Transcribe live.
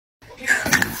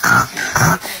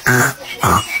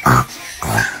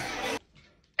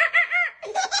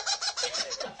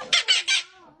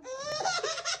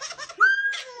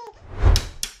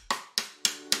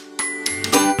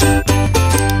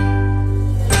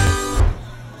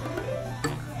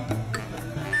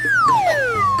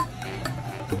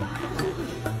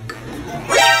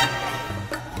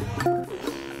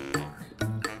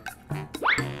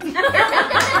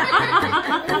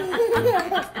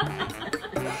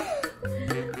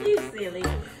You silly.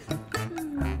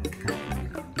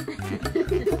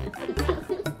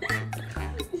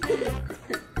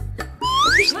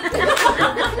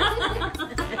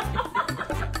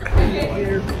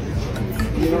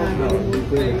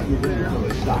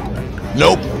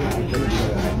 Nope.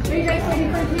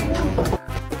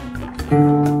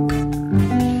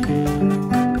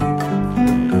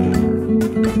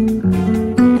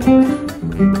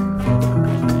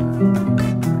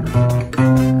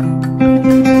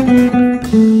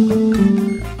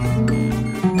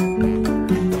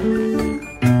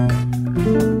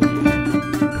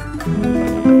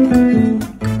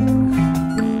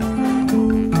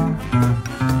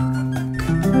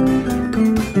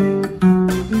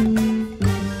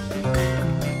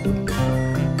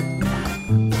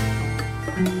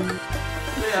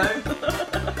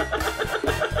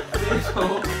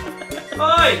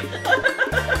 Oi!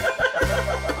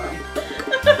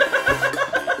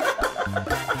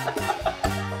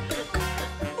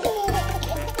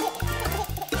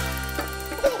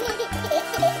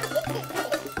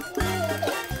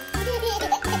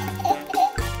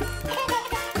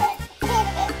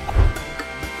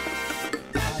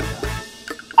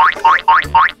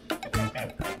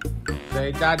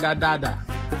 Say da da da da.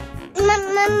 No.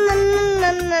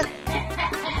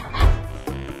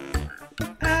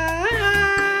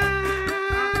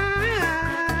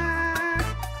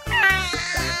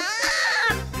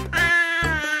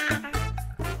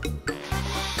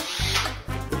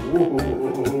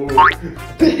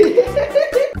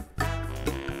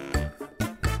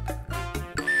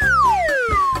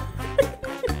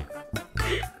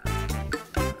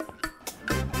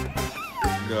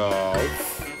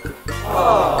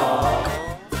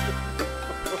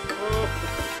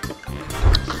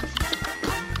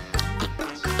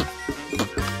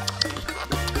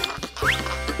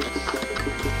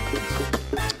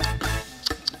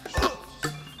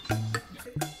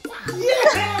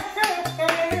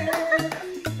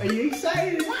 Are you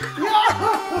excited?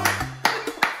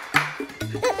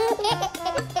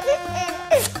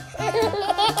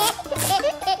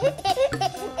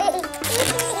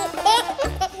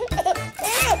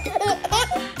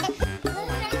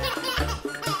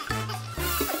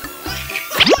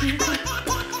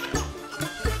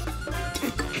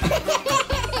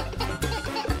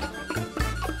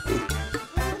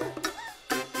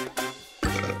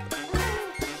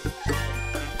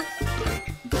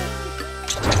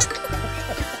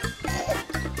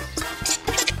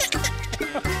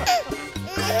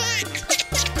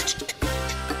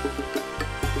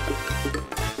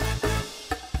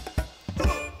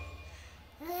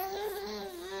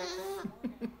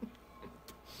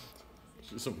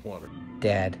 Just some water.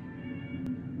 Dad.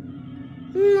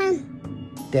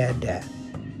 Dad.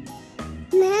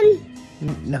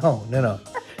 No.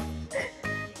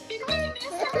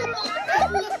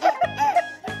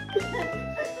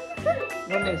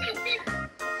 ¿Dónde es?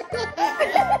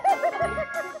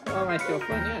 Oh, ma still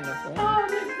funny, no po.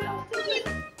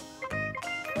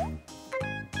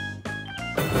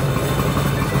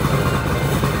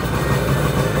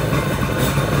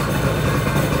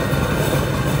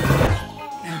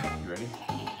 You ready?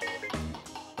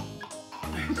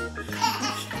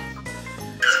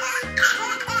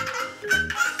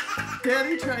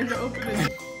 Daddy trying to open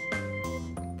it.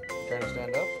 Trying to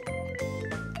stand up?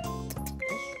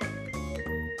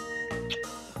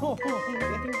 Oh, thank you.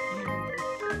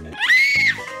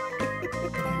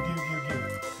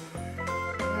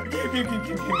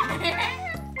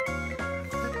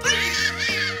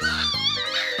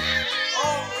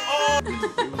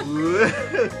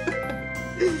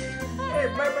 Hey,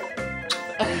 Barbara.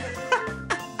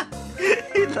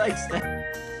 He likes that.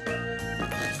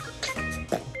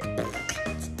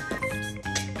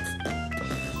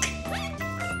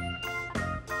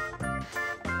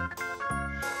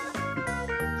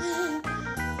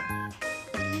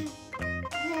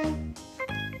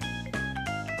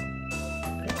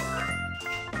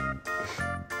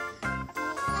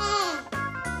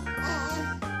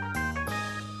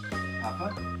 Papa?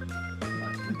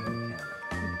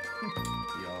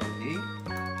 Yogi?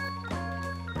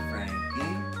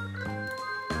 Frankie?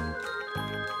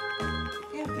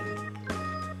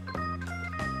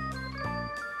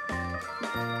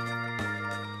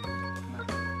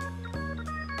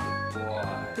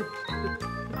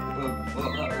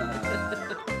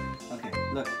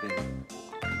 Look, baby.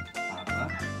 Papa.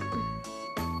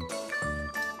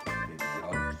 Baby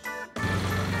dogs.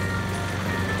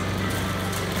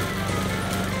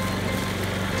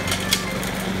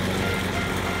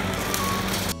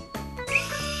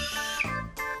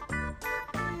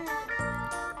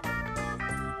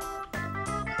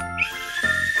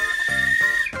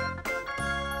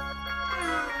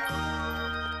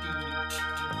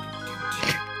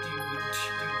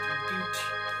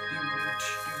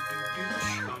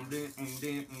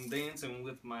 I'm dancing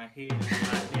with my head and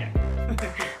my neck.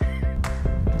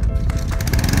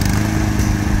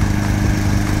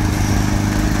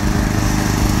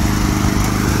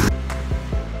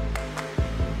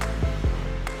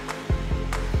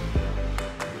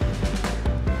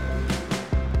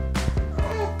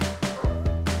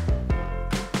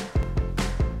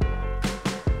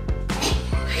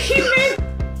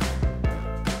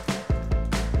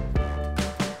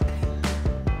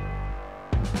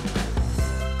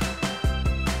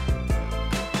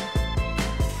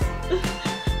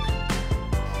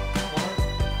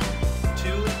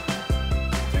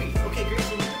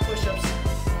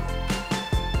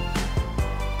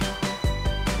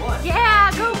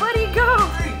 Yeah, go buddy, go!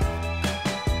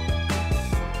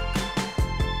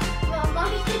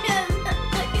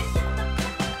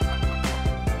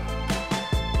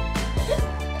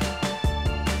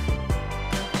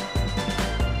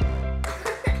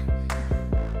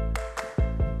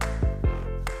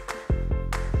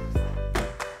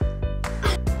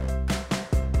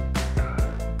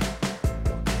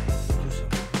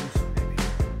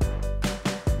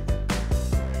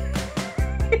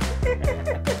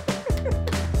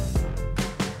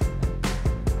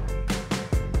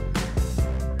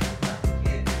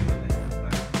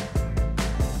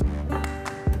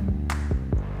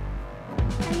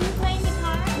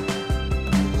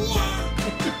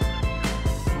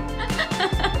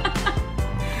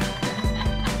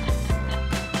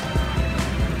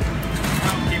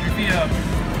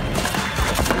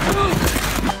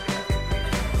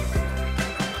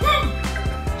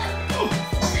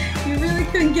 You really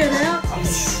couldn't get out?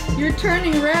 You're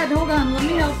turning red. Hold on, let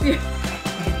me help you.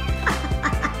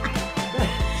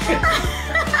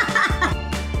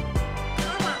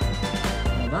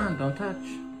 Hold on, don't touch.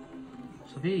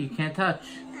 Sophia, you can't touch.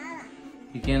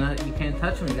 You can't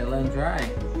touch them, you gotta let them dry.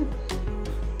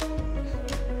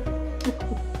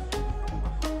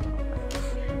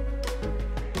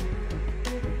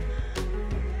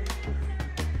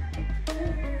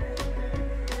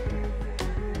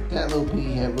 That little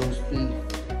piggy had roast beef.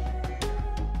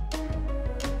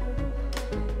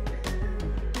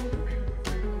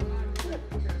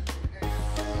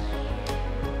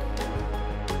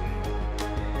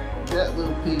 That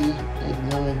little piggy had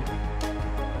none.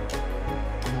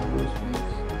 No roast beef.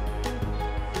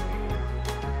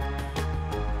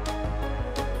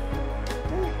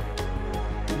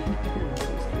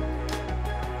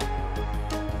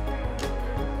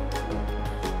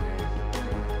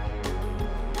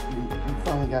 You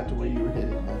finally got to where you were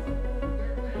headed, huh?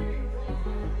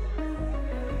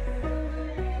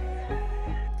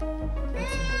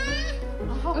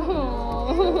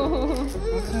 Oh.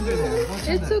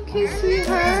 It's okay,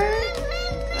 sweetheart.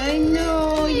 I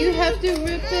know, you have to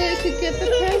rip it to get the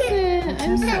present.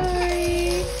 I'm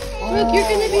sorry. Look, you're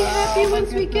gonna be happy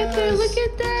once we get there. Look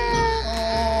at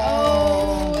that.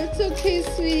 Oh, it's okay,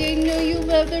 sweetie. I know you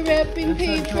love the wrapping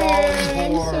paper.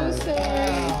 I'm so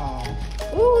sorry.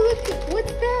 Oh, look,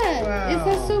 what's that? Is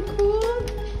that so cool?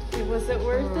 Was it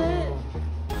worth it?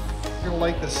 You'll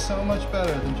like this so much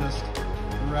better than just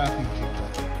wrapping paper.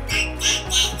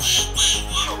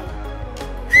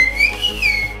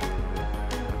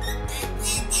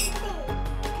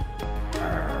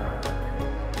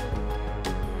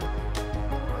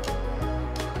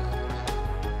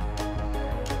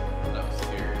 That was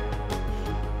scary.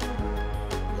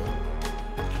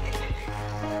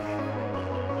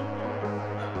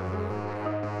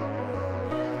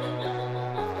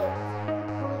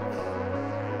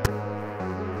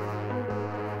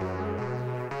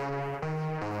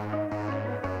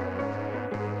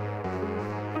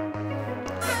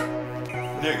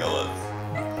 Nicholas,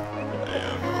 I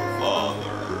am your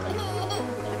father.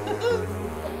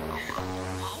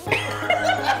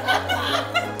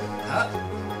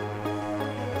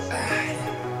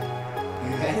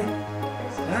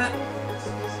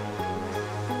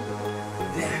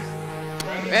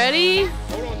 Ready?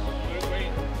 Hold on. Wait.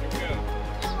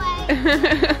 Here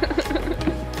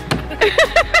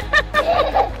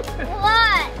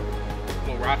What? we go. A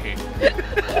little rocky.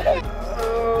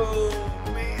 Oh,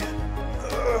 man.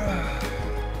 Ugh.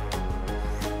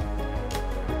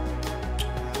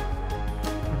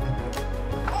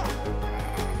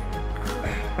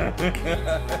 Where's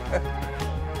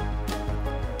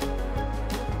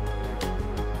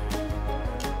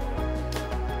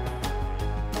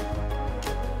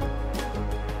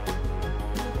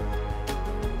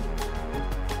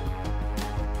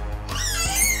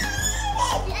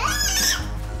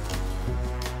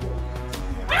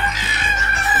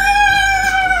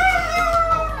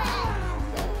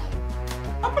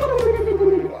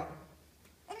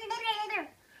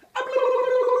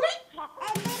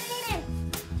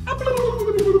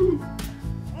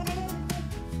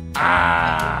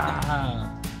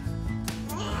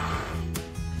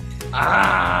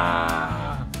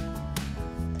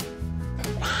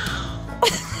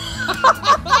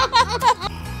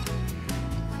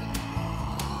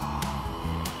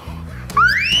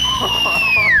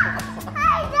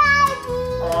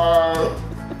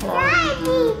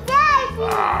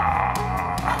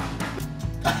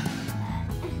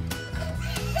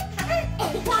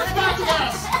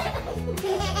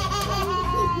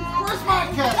my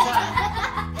cat?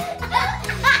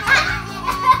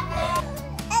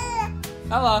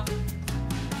 Hello.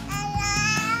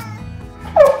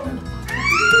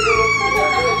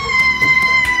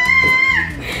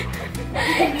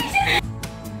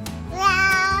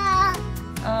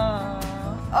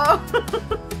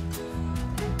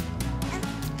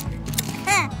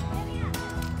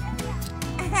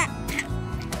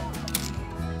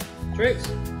 Tricks.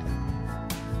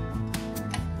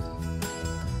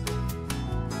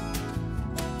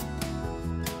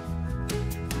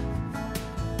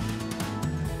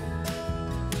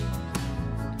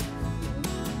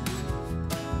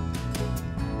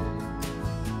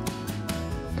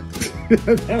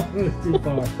 That was too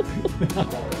far.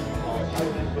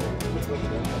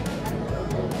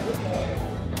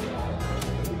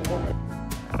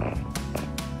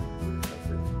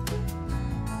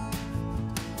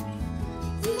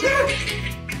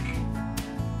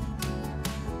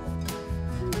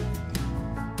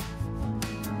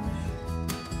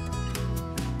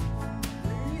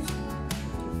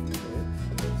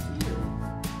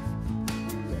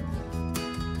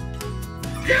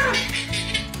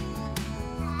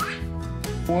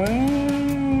 Wow.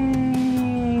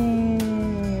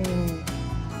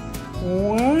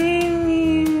 Wow.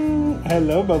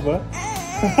 Hello, Bubba.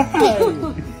 Hi.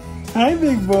 Hi,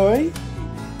 big boy.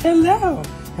 Hello.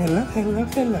 Hello, hello,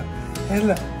 hello.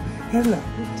 Hello. Hello.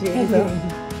 Hello.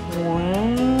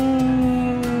 Wow.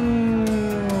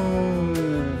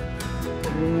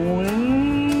 Wow.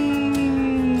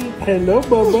 Hello,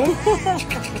 Bubba.